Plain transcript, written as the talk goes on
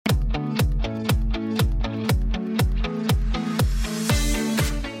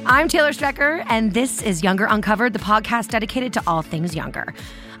I'm Taylor Strecker, and this is Younger Uncovered, the podcast dedicated to all things younger.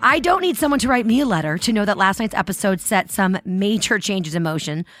 I don't need someone to write me a letter to know that last night's episode set some major changes in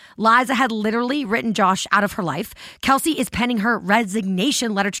motion. Liza had literally written Josh out of her life. Kelsey is penning her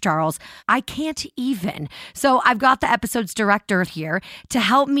resignation letter to Charles. I can't even. So I've got the episode's director here to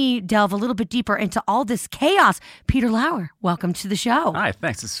help me delve a little bit deeper into all this chaos. Peter Lauer, welcome to the show. Hi,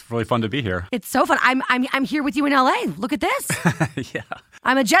 thanks. It's really fun to be here. It's so fun. I'm here with you in LA. Look at this. Yeah.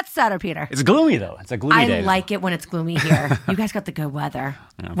 I'm a jet setter, Peter. It's gloomy, though. It's a gloomy day. I like it when it's gloomy here. You guys got the good weather.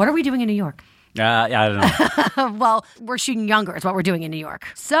 Yeah. What are we doing in New York? Yeah, I don't know. Well, we're shooting Younger is what we're doing in New York.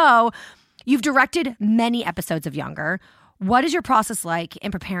 So you've directed many episodes of Younger. What is your process like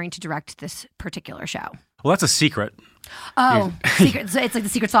in preparing to direct this particular show? Well, that's a secret. Oh, secret. So it's like the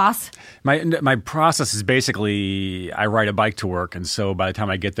secret sauce? My process is basically I ride a bike to work, and so by the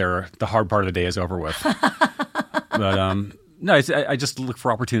time I get there, the hard part of the day is over with. But no, I just look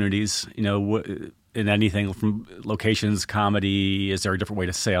for opportunities, in anything from locations, comedy. Is there a different way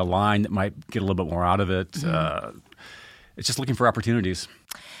to say a line that might get a little bit more out of it? Mm-hmm. It's just looking for opportunities.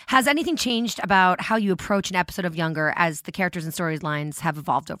 Has anything changed about how you approach an episode of Younger as the characters and storylines have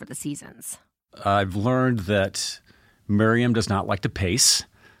evolved over the seasons? I've learned that Miriam does not like to pace.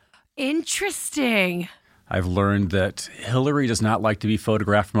 Interesting. I've learned that Hillary does not like to be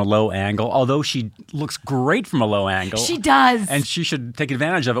photographed from a low angle, although she looks great from a low angle. She does. And she should take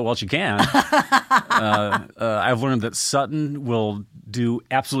advantage of it while she can. I've learned that Sutton will do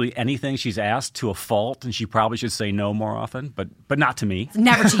absolutely anything she's asked to a fault, and she probably should say no more often, but not to me.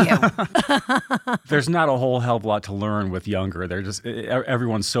 Never to you. There's not a whole hell of a lot to learn with Younger.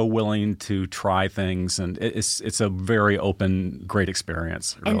 Everyone's so willing to try things, and it's a very open, great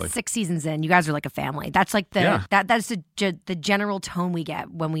experience. Really. And 6 seasons in, you guys are like a family. That's like that's the general tone we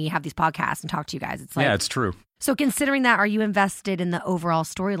get when we have these podcasts and talk to you guys. It's like, yeah, it's true. So considering that, are you invested in the overall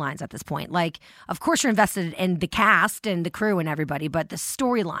storylines at this point? Like, of course you're invested in the cast and the crew and everybody, but the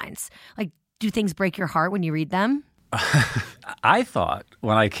storylines, like, do things break your heart when you read them? I thought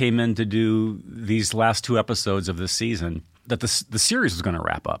when I came in to do these last 2 episodes of this season that the series was going to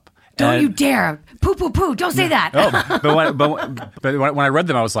wrap up. Don't you dare. Poo, poo, poo. Don't say that. But when I read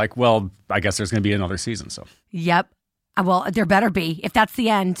them, I was like, well, I guess there's going to be another season. So. Yep. Well, there better be. If that's the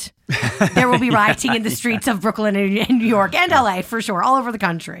end, there will be rioting in the streets of Brooklyn and New York and LA for sure, all over the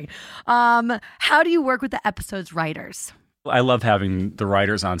country. How do you work with the episode's writers? I love having the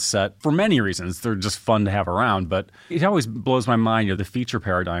writers on set for many reasons. They're just fun to have around, but it always blows my mind, the feature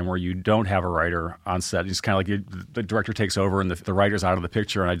paradigm where you don't have a writer on set. It's kind of like the director takes over and the writer's out of the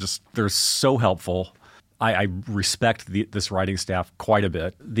picture, and they're so helpful. I respect this writing staff quite a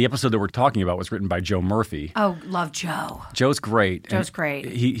bit. The episode that we're talking about was written by Joe Murphy. Oh, love Joe. Joe's great. Joe's great.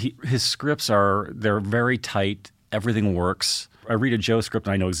 His scripts they're very tight. Everything works. I read a Joe script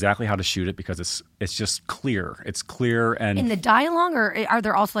and I know exactly how to shoot it because it's just clear. It's clear and in the dialogue, or are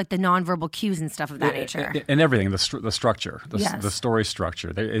there also like the nonverbal cues and stuff of that nature? And everything, the structure, yes. The story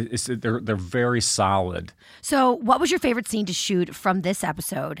structure. They're very solid. So, what was your favorite scene to shoot from this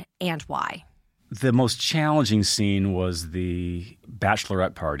episode, and why? The most challenging scene was the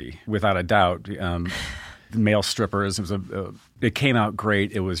bachelorette party, without a doubt. The male strippers. It came out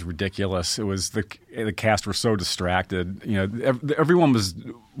great. It was ridiculous. It was the cast were so distracted. Everyone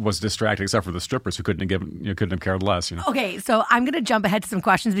was distracted except for the strippers who couldn't have cared less. Okay, so I'm going to jump ahead to some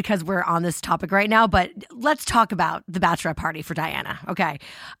questions because we're on this topic right now. But let's talk about the bachelorette party for Diana. Okay,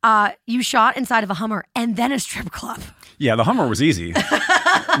 you shot inside of a Hummer and then a strip club. Yeah, the Hummer was easy.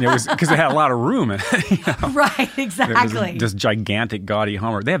 It was because it had a lot of room. Right, exactly. This gigantic, gaudy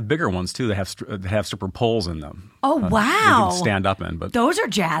Hummer. They have bigger ones too. They have stripper poles in them. Oh wow! They can stand up in, but those are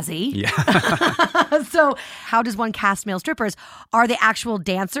jazzy. Yeah. So, how does one cast male strippers? Are they actual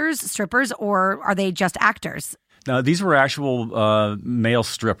dancers, strippers, or are they just actors? No, these were actual male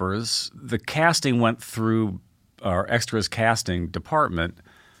strippers. The casting went through our extras casting department.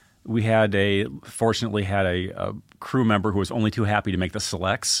 We fortunately had a crew member who was only too happy to make the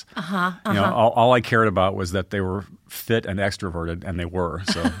selects. All I cared about was that they were fit and extroverted, and they were.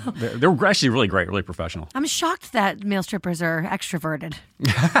 So they were actually really great, really professional. I'm shocked that male strippers are extroverted.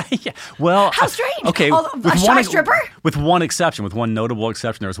 Yeah. Well, how strange. Okay, a shy stripper? With one exception, with one notable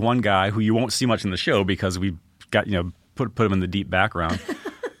exception. There was one guy who you won't see much in the show because we got put him in the deep background.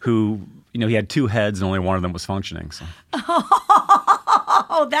 Who he had 2 heads and only one of them was functioning. So.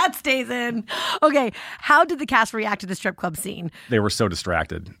 Oh, that stays in. Okay, how did the cast react to the strip club scene? They were so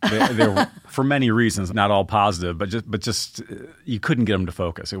distracted. They were, for many reasons, not all positive, but just you couldn't get them to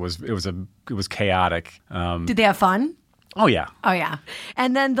focus. It was chaotic. Did they have fun? Oh, yeah. Oh, yeah.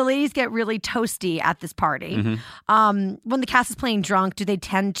 And then the ladies get really toasty at this party. Mm-hmm. When the cast is playing drunk, do they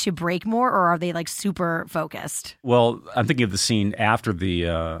tend to break more, or are they like super focused? Well, I'm thinking of the scene after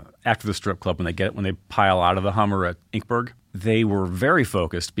the strip club when they pile out of the Hummer at Inkberg. They were very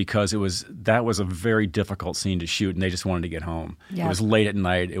focused because that was a very difficult scene to shoot, and they just wanted to get home. Yep. It was late at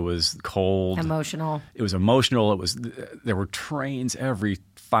night. It was cold. Emotional. It was emotional. There were trains every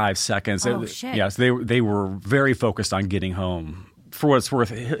 5 seconds. Oh, shit. Yes, they were very focused on getting home. For what it's worth,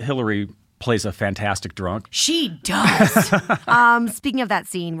 Hillary plays a fantastic drunk. She does. Speaking of that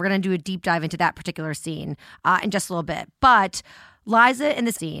scene, we're going to do a deep dive into that particular scene in just a little bit. But Liza in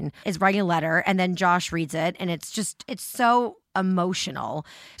the scene is writing a letter, and then Josh reads it, and it's so emotional.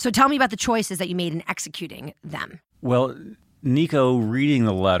 So tell me about the choices that you made in executing them. Well, Nico reading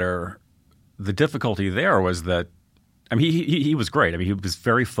the letter, the difficulty there was that, I mean, he was great. I mean, he was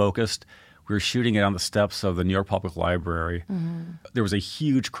very focused. We were shooting it on the steps of the New York Public Library. Mm-hmm. There was a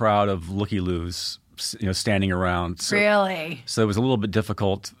huge crowd of looky-loos, standing around. Really? So it was a little bit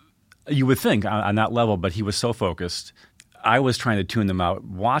difficult, you would think, on that level, but he was so focused. I was trying to tune them out,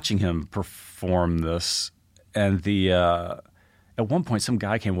 watching him perform this, and at one point, some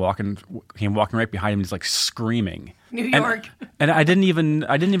guy came walking right behind him. He's like screaming, New York, and I didn't even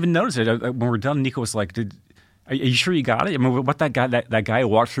notice it. When we were done, Nico was like, "Are you sure you got it?" I mean, what that guy who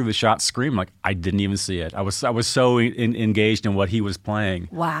walked through the shot screamed, like, I didn't even see it. I was so engaged in what he was playing.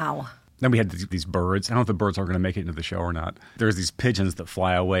 Wow. Then we had these birds. I don't know if the birds are going to make it into the show or not. There's these pigeons that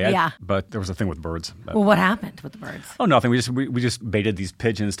fly away. Yeah. But there was a thing with birds. Well, what happened with the birds? Oh, nothing. We just baited these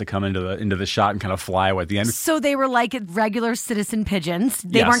pigeons to come into the shot and kind of fly away at the end. So they were like regular citizen pigeons.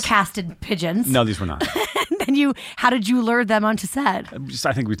 They weren't casted pigeons. No, these were not. And then how did you lure them onto set?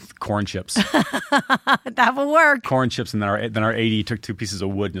 I think with corn chips. That will work. Corn chips, and then our AD took 2 pieces of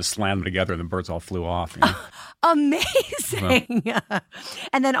wood and just slammed them together, and the birds all flew off. Amazing.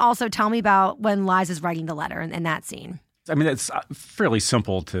 And then also tell me about when Liza's writing the letter in that scene. I mean, it's fairly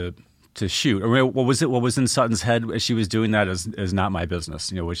simple to shoot. I mean, what was in Sutton's head as she was doing that is not my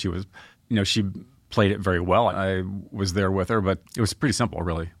business. What she was, she played it very well. I was there with her, but it was pretty simple,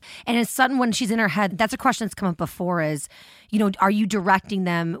 really. And as Sutton, when she's in her head, that's a question that's come up before is, are you directing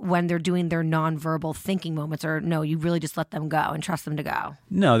them when they're doing their nonverbal thinking moments, or no, you really just let them go and trust them to go?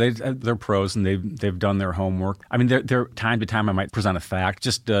 No, they're pros and they've done their homework. I mean, they're time to time I might present a fact.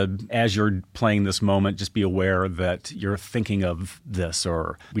 Just as you're playing this moment, just be aware that you're thinking of this.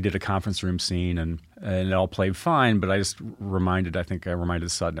 Or we did a conference room scene and it all played fine, but I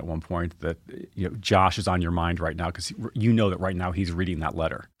reminded Sutton at one point that Josh is on your mind right now because that right now he's reading that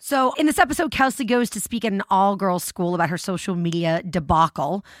letter. So in this episode, Kelsey goes to speak at an all-girls school about her social media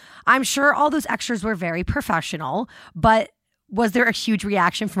debacle. I'm sure all those extras were very professional, but was there a huge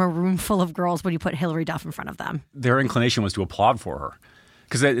reaction from a room full of girls when you put Hillary Duff in front of them? Their inclination was to applaud for her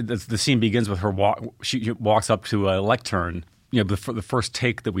because the scene begins with her she walks up to a lectern. The first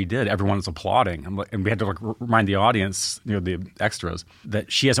take that we did, everyone was applauding, and we had to remind the audience, the extras,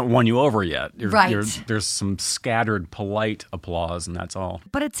 that she hasn't won you over yet. There's some scattered, polite applause, and that's all.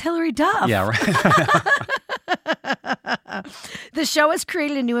 But it's Hillary Duff. Yeah, right. The show has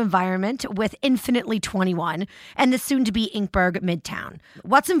created a new environment with Infinitely 21 and the soon-to-be Inkberg Midtown.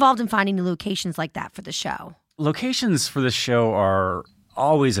 What's involved in finding new locations like that for the show? Locations for the show are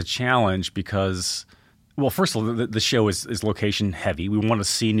always a challenge because, well, first of all, the show is location heavy. We want to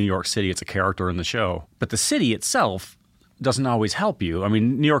see New York City. It's a character in the show. But the city itself doesn't always help you. I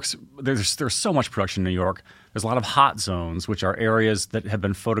mean, there's so much production in New York. There's a lot of hot zones, which are areas that have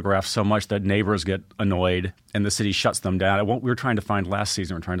been photographed so much that neighbors get annoyed and the city shuts them down. We were trying to find last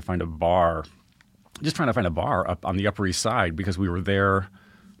season, trying to find a bar up on the Upper East Side because we were there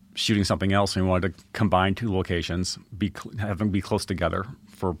shooting something else and we wanted to combine 2 locations, have them be close together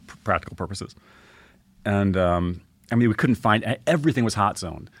for practical purposes. And we couldn't find everything was hot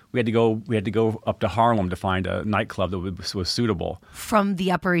zoned. We had to go up to Harlem to find a nightclub that was suitable. From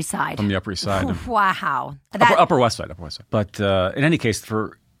the Upper East Side. From the Upper East Side. Wow. Upper West Side. But in any case,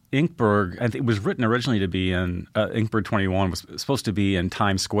 for Inkberg, I think it was written originally to be in Inkberg 21 was supposed to be in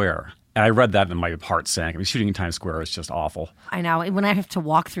Times Square. And I read that and my heart sank. I mean, shooting in Times Square is just awful. I know. When I have to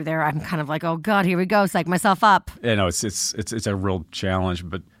walk through there, I'm kind of like, oh God, here we go. Psych myself up. Yeah, no, it's a real challenge.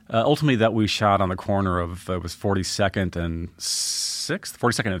 But ultimately, that we shot on the corner of it was 42nd and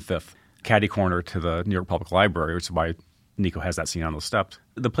 5th, caddy corner to the New York Public Library, which is why Nico has that scene on those steps.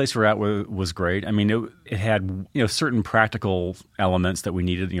 The place we're at was great. I mean, it had certain practical elements that we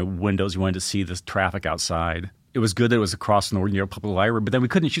needed. Windows. You wanted to see the traffic outside. It was good that it was across from the New York Public Library, but then we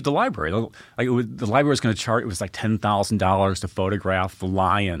couldn't shoot the library. The library was going to charge, it was like $10,000 to photograph the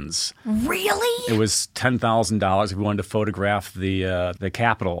lions. Really? It was $10,000 if we wanted to photograph the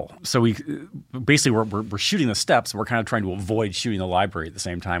Capitol. So we basically we're shooting the steps. We're kind of trying to avoid shooting the library at the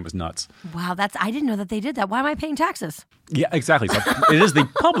same time. It was nuts. Wow, I didn't know that they did that. Why am I paying taxes? Yeah, exactly. So it is the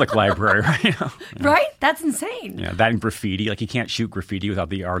public library, right? Right? That's insane. Yeah, that and graffiti. Like you can't shoot graffiti without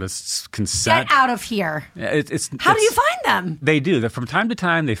the artist's consent. Get out of here. Yeah, How do you find them? They do. From time to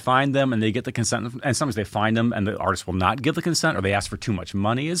time, they find them and they get the consent. And sometimes they find them and the artist will not give the consent or they ask for too much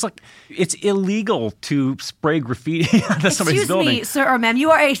money. It's illegal to spray graffiti onto somebody's building. Excuse me, sir or ma'am,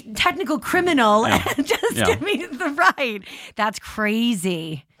 you are a technical criminal. Yeah. Just give me the right. That's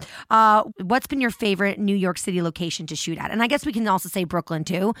crazy. What's been your favorite New York City location to shoot at? And I guess we can also say Brooklyn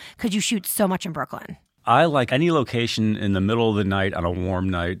too, because you shoot so much in Brooklyn. I like any location in the middle of the night on a warm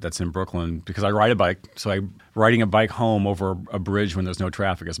night that's in Brooklyn because I ride a bike. So riding a bike home over a bridge when there's no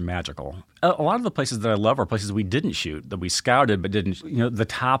traffic is magical. A lot of the places that I love are places we didn't shoot, that we scouted but didn't. The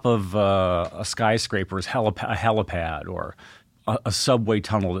top of a skyscraper is a helipad or a subway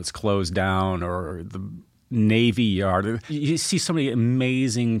tunnel that's closed down or the Navy Yard. You see so many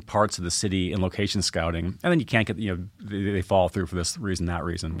amazing parts of the city in location scouting, and then you can't get, they fall through for this reason, that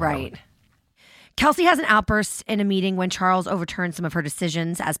reason. Right. Kelsey has an outburst in a meeting when Charles overturns some of her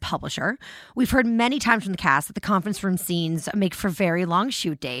decisions as publisher. We've heard many times from the cast that the conference room scenes make for very long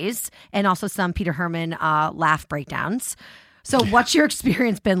shoot days and also some Peter Herman laugh breakdowns. So what's your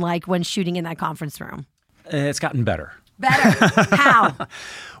experience been like when shooting in that conference room? It's gotten better. Better? How?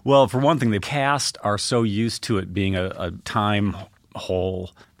 Well, for one thing, the cast are so used to it being a time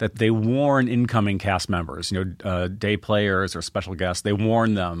hole that they warn incoming cast members, day players or special guests, they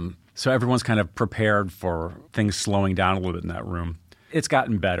warn them. So everyone's kind of prepared for things slowing down a little bit in that room. It's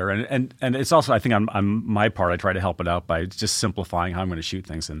gotten better. And it's also, I think on my part, I try to help it out by just simplifying how I'm going to shoot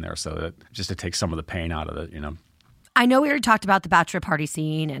things in there so that just to take some of the pain out of it, I know we already talked about the bachelorette party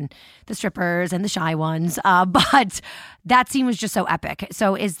scene and the strippers and the shy ones, but that scene was just so epic.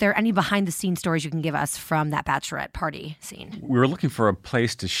 So is there any behind-the-scenes stories you can give us from that bachelorette party scene? We were looking for a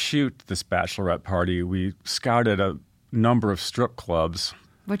place to shoot this bachelorette party. We scouted a number of strip clubs.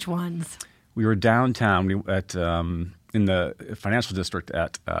 Which ones? We were downtown in the financial district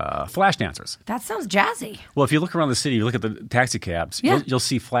at Flash Dancers. That sounds jazzy. Well, if you look around the city, you look at the taxi cabs, you'll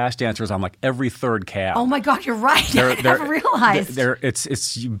see Flash Dancers on like every third cab. Oh my God, you're right. I never realized.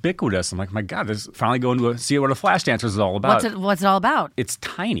 It's ubiquitous. I'm like, my God, there's finally going to see what a Flash Dancers is all about. What's it all about? It's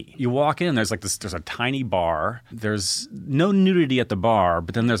tiny. You walk in, there's a tiny bar. There's no nudity at the bar,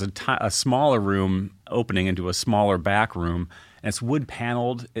 but then there's a smaller room opening into a smaller back room. And it's wood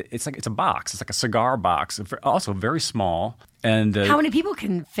paneled. It's a box. It's like a cigar box. Also very small. And how many people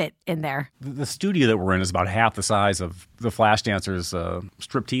can fit in there? The studio that we're in is about half the size of the Flash Dancers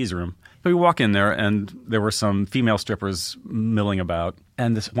striptease room. But we walk in there, and there were some female strippers milling about.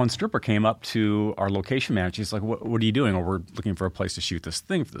 And this one stripper came up to our location manager. She's like, "What are you doing?" "Oh, we're looking for a place to shoot this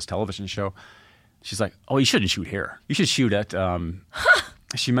thing for this television show." She's like, "Oh, you shouldn't shoot here. You should shoot at."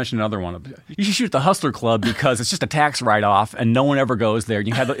 She mentioned another one. You should shoot at the Hustler Club because it's just a tax write-off and no one ever goes there.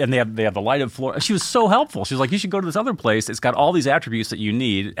 And they have the lighted floor. She was so helpful. She was like, "You should go to this other place. It's got all these attributes that you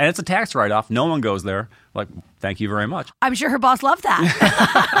need, and it's a tax write-off. No one goes there." Like, thank you very much. I'm sure her boss loved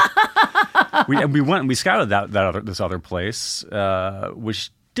that. we went and we scouted this other place,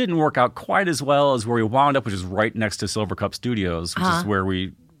 which didn't work out quite as well as where we wound up, which is right next to Silver Cup Studios, which is where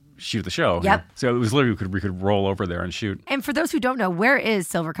we shoot the show. Yep. So it was literally we could roll over there and shoot. And for those who don't know, where is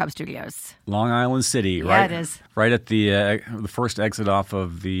Silver Cup Studios? Long Island City, yeah, right? Yeah, it is. Right at the first exit off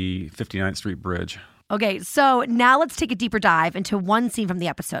of the 59th Street Bridge. Okay, so now let's take a deeper dive into one scene from the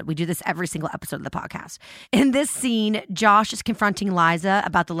episode. We do this every single episode of the podcast. In this scene, Josh is confronting Liza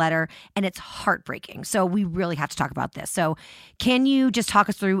about the letter, and it's heartbreaking. So we really have to talk about this. So can you just talk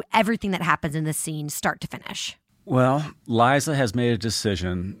us through everything that happens in this scene, start to finish? Well, Liza has made a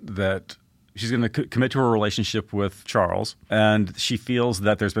decision that she's going to commit to a relationship with Charles, and she feels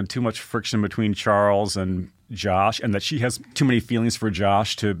that there's been too much friction between Charles and Josh, and that she has too many feelings for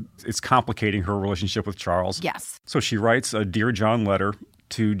Josh it's complicating her relationship with Charles. Yes. So she writes a Dear John letter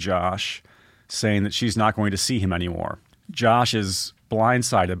to Josh saying that she's not going to see him anymore. Josh is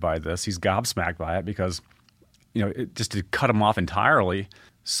blindsided by this. He's gobsmacked by it because, just to cut him off entirely.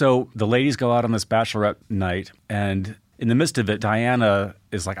 So the ladies go out on this bachelorette night, and in the midst of it, Diana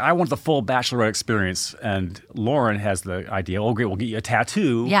is like, "I want the full bachelorette experience." And Lauren has the idea, "Oh, great, we'll get you a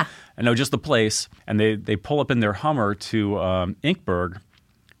tattoo." Yeah. And know just the place. And they pull up in their Hummer to Inkburg,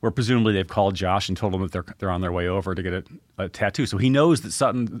 where presumably they've called Josh and told him that they're on their way over to get a tattoo. So he knows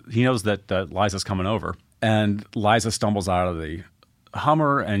that Liza's coming over. And Liza stumbles out of the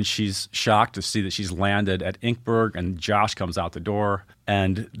Hummer, and she's shocked to see that she's landed at Inkburg, and Josh comes out the door.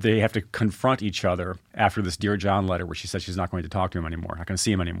 And they have to confront each other after this Dear John letter where she says she's not going to talk to him anymore, not going to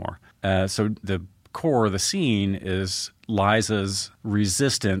see him anymore. So the core of the scene is Liza's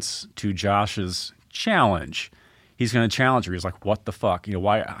resistance to Josh's challenge. He's going to challenge her. He's like, what the fuck?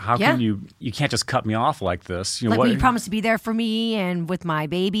 Why? How can you can't just cut me off like this. Like, you promised to be there for me and with my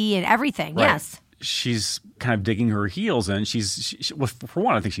baby and everything. Right. Yes. She's kind of digging her heels in. Well, for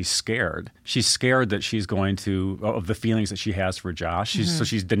one, I think she's scared. She's scared that she's going to, of the feelings that she has for Josh. So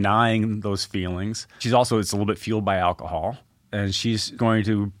she's denying those feelings. It's a little bit fueled by alcohol. And she's going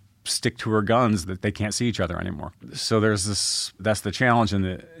to stick to her guns that they can't see each other anymore. So that's the challenge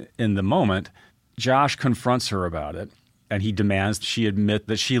in the moment. Josh confronts her about it, and he demands she admit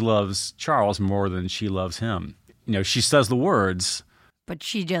that she loves Charles more than she loves him. She says the words. But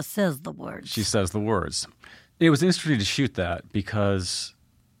she just says the words. She says the words. It was interesting to shoot that because,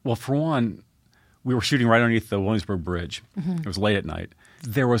 well, for one, we were shooting right underneath the Williamsburg Bridge. It was late at night.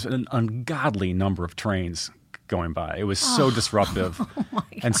 There was an ungodly number of trains going by. It was so disruptive. Oh my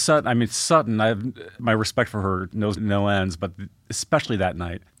God. And Sutton, my respect for her knows no ends, but especially that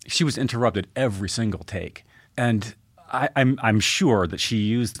night, she was interrupted every single take. And I'm sure that she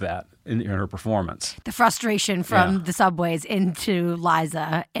used that in her performance. The frustration from the subways into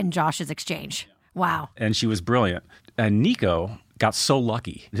Liza and Josh's exchange. Wow. And she was brilliant. And Nico got so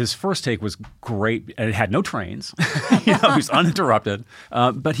lucky. His first take was great, and it had no trains. He was uninterrupted.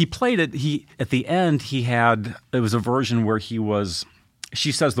 But he played it. At the end, it was a version where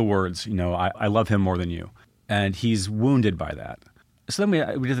she says the words, I love him more than you. And he's wounded by that. So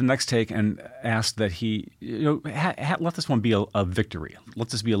then we did the next take and asked that he, let this one be a victory. Let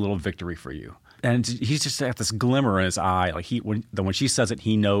this be a little victory for you. And he's just got this glimmer in his eye. Like when she says it,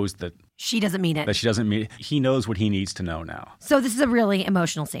 he knows that she doesn't mean it. That she doesn't mean it. He knows what he needs to know now. So this is a really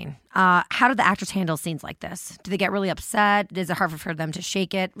emotional scene. How do the actors handle scenes like this? Do they get really upset? Is it hard for them to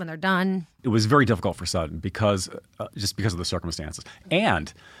shake it when they're done? It was very difficult for Sutton because of the circumstances.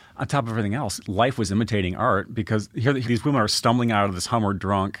 And on top of everything else, life was imitating art because here these women are stumbling out of this Hummer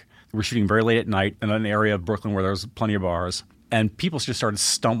drunk. We're shooting very late at night in an area of Brooklyn where there's plenty of bars. And people just started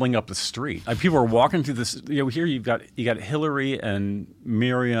stumbling up the street. People were walking through this. Here you got Hillary and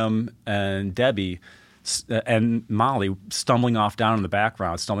Miriam and Debbie and Molly stumbling off down in the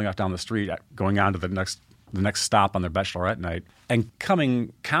background, stumbling off down the street, going on to the next stop on their bachelorette night. And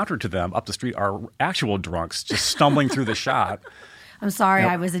coming counter to them up the street are actual drunks just stumbling through the shot. I'm sorry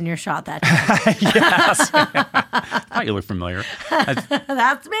I was in your shot that time. Yes. I thought you looked familiar.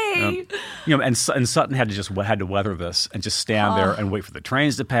 That's me. And Sutton had to weather this and just stand there and wait for the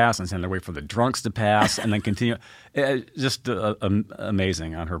trains to pass and stand there wait for the drunks to pass and then continue. Just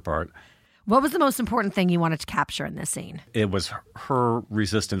amazing on her part. What was the most important thing you wanted to capture in this scene? It was her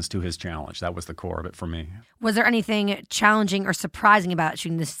resistance to his challenge. That was the core of it for me. Was there anything challenging or surprising about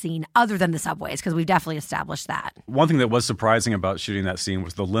shooting this scene other than the subways? Because we've definitely established that. One thing that was surprising about shooting that scene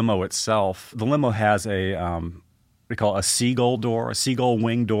was the limo itself. The limo has we call it a seagull door, a seagull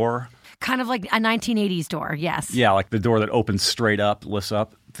wing door. Kind of like a 1980s door, yes. Yeah, like the door that opens straight up, lifts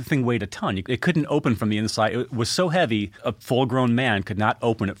up. The thing weighed a ton. It couldn't open from the inside. It was so heavy, a full-grown man could not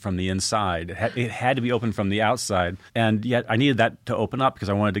open it from the inside. It had to be opened from the outside. And yet I needed that to open up because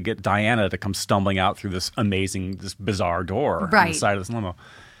I wanted to get Diana to come stumbling out through this bizarre door on the side of this limo.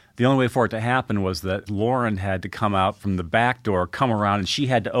 The only way for it to happen was that Lauren had to come out from the back door, come around, and she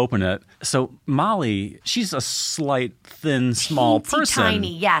had to open it. So Molly, she's a slight, thin, small person.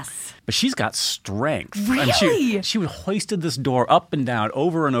 Tiny, yes. But she's got strength. Really? And she hoisted this door up and down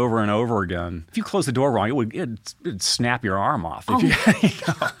over and over and over again. If you close the door wrong, it'd snap your arm off.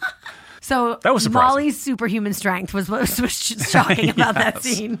 So that was surprising. Molly's superhuman strength was what was shocking about that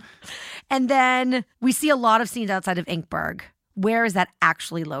scene. And then we see a lot of scenes outside of Inkberg. Where is that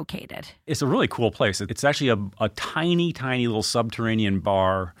actually located? It's a really cool place. It's actually a tiny, tiny little subterranean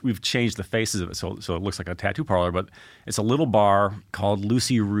bar. We've changed the faces of it so it looks like a tattoo parlor, but it's a little bar called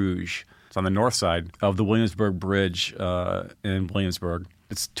Lucy Rouge. It's on the north side of the Williamsburg Bridge in Williamsburg.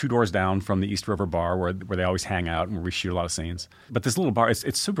 It's 2 doors down from the East River Bar where they always hang out and where we shoot a lot of scenes. But this little bar,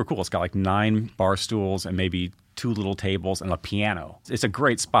 it's super cool. It's got like 9 bar stools and maybe 2 little tables and a piano. It's a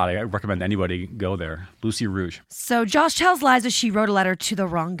great spot. I recommend anybody go there. Lucy Rouge. So Josh tells Liza she wrote a letter to the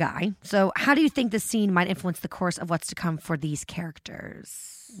wrong guy. So how do you think this scene might influence the course of what's to come for these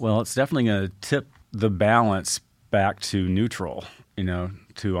characters? Well, it's definitely going to tip the balance back to neutral,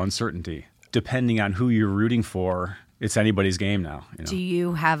 to uncertainty. Depending on who you're rooting for, it's anybody's game now. Do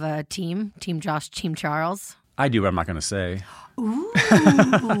you have a team? Team Josh, Team Charles? I do, but I'm not going to say. Ooh,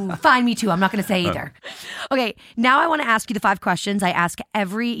 fine, me too. I'm not going to say either. Okay, now I want to ask you the 5 questions I ask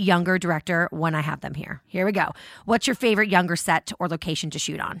every younger director when I have them here. Here we go. What's your favorite younger set or location to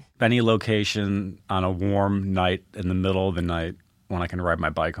shoot on? Any location on a warm night in the middle of the night when I can ride my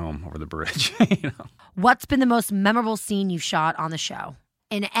bike home over the bridge. What's been the most memorable scene you've shot on the show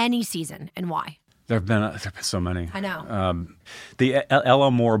in any season, and why? There have been so many. I know. The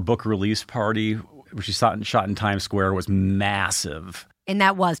Ella Moore book release party, which she shot in Times Square, was massive. And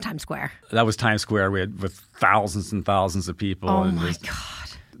that was Times Square. That was Times Square. We had with thousands and thousands of people. Oh, my God.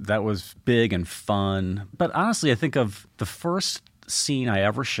 That was big and fun. But honestly, I think of the first scene I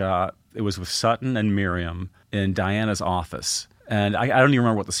ever shot, it was with Sutton and Miriam in Diana's office. And I don't even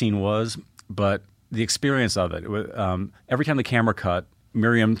remember what the scene was, but the experience of it was, every time the camera cut,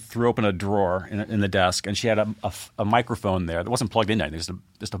 Miriam threw open a drawer in the desk, and she had a microphone there that wasn't plugged into anything,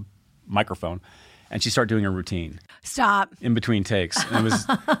 just a microphone. And she started doing her routine. Stop. In between takes. And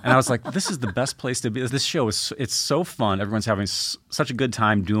I was like, this is the best place to be. This show it's so fun. Everyone's having such a good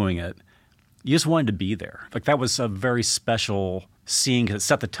time doing it. You just wanted to be there. Like, that was a very special scene because it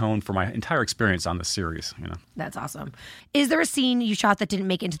set the tone for my entire experience on the series. That's awesome. Is there a scene you shot that didn't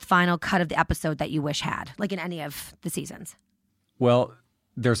make it into the final cut of the episode that you wish had, like in any of the seasons? Well,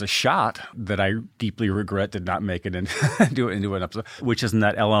 there's a shot that I deeply regret did not make it into an episode, which is in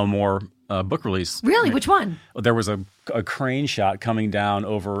that Ella Moore book release. Really? Which one? There was a crane shot coming down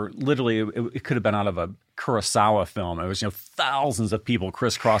over, literally, it could have been out of a Kurosawa film. It was thousands of people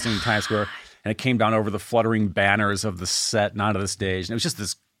crisscrossing Times Square, and it came down over the fluttering banners of the set and onto the stage. And it was just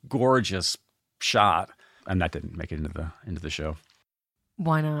this gorgeous shot, and that didn't make it into the show.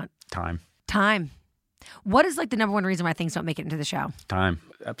 Why not? Time. What is like the number one reason why things don't make it into the show? Time.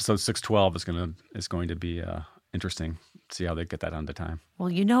 Episode 612 is going to be interesting. See how they get that onto time.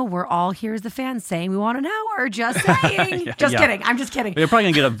 Well, we're all here as the fans saying we want an hour. Just saying. Kidding. I'm just kidding. You're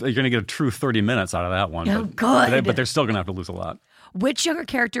probably you're going to get a true 30 minutes out of that one. Oh, good. But they're still going to have to lose a lot. Which younger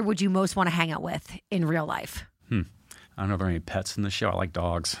character would you most want to hang out with in real life? I don't know if there are any pets in the show. I like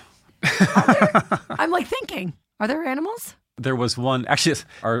dogs. I'm thinking. Are there animals? There was one, actually,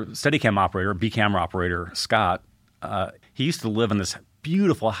 our Steadicam operator, B-camera operator, Scott, he used to live in this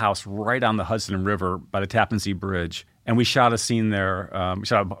beautiful house right on the Hudson River by the Tappan Zee Bridge. And we shot a scene there. We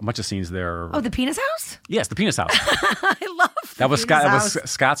shot a bunch of scenes there. Oh, the penis house? Yes, the penis house. I love that was Scott. That was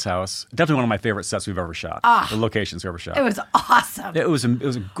Scott's house. Definitely one of my favorite sets we've ever shot. The locations we ever shot. It was awesome. It was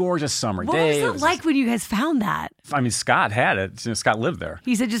a gorgeous summer day. What was it like when you guys found that? I mean, Scott had it. Scott lived there.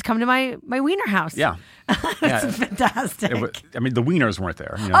 He said, "Just come to my wiener house." Yeah, that's fantastic. The wieners weren't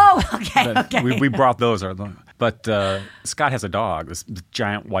there. Oh, okay. We brought those. But Scott has a dog, this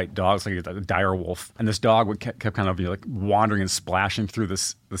giant white dog, it's like a dire wolf, and this dog kept kind of wandering and splashing through the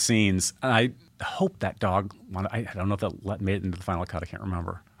scenes. And I hope that dog. I don't know if that made it into the final cut. I can't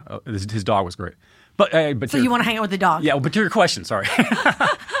remember. His dog was great. But so you want to hang out with the dog? Yeah. But to your question, sorry.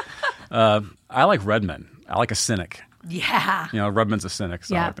 I like Redman. I like a cynic. Yeah. Redman's a cynic.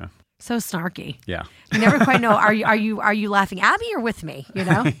 So I like that. So snarky. Yeah. You never quite know. Are you laughing at me or with me? You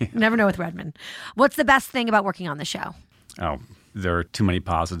never know with Redman. What's the best thing about working on the show? Oh, there are too many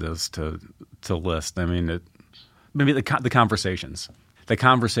positives to list. I mean, maybe the conversations. The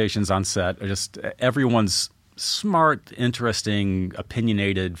conversations on set are just everyone's smart, interesting,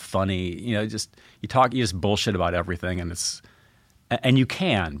 opinionated, funny. You just bullshit about everything, and you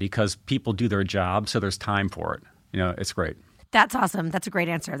can because people do their job, so there's time for it. It's great. That's awesome. That's a great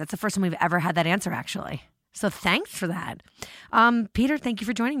answer. That's the first time we've ever had that answer, actually. So thanks for that. Peter, thank you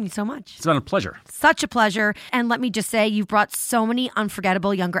for joining me so much. It's been a pleasure. Such a pleasure. And let me just say, you've brought so many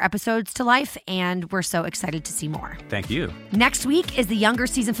unforgettable younger episodes to life, and we're so excited to see more. Thank you. Next week is the younger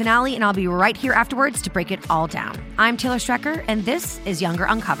season finale, and I'll be right here afterwards to break it all down. I'm Taylor Strecker, and this is Younger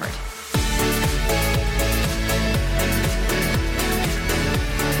Uncovered.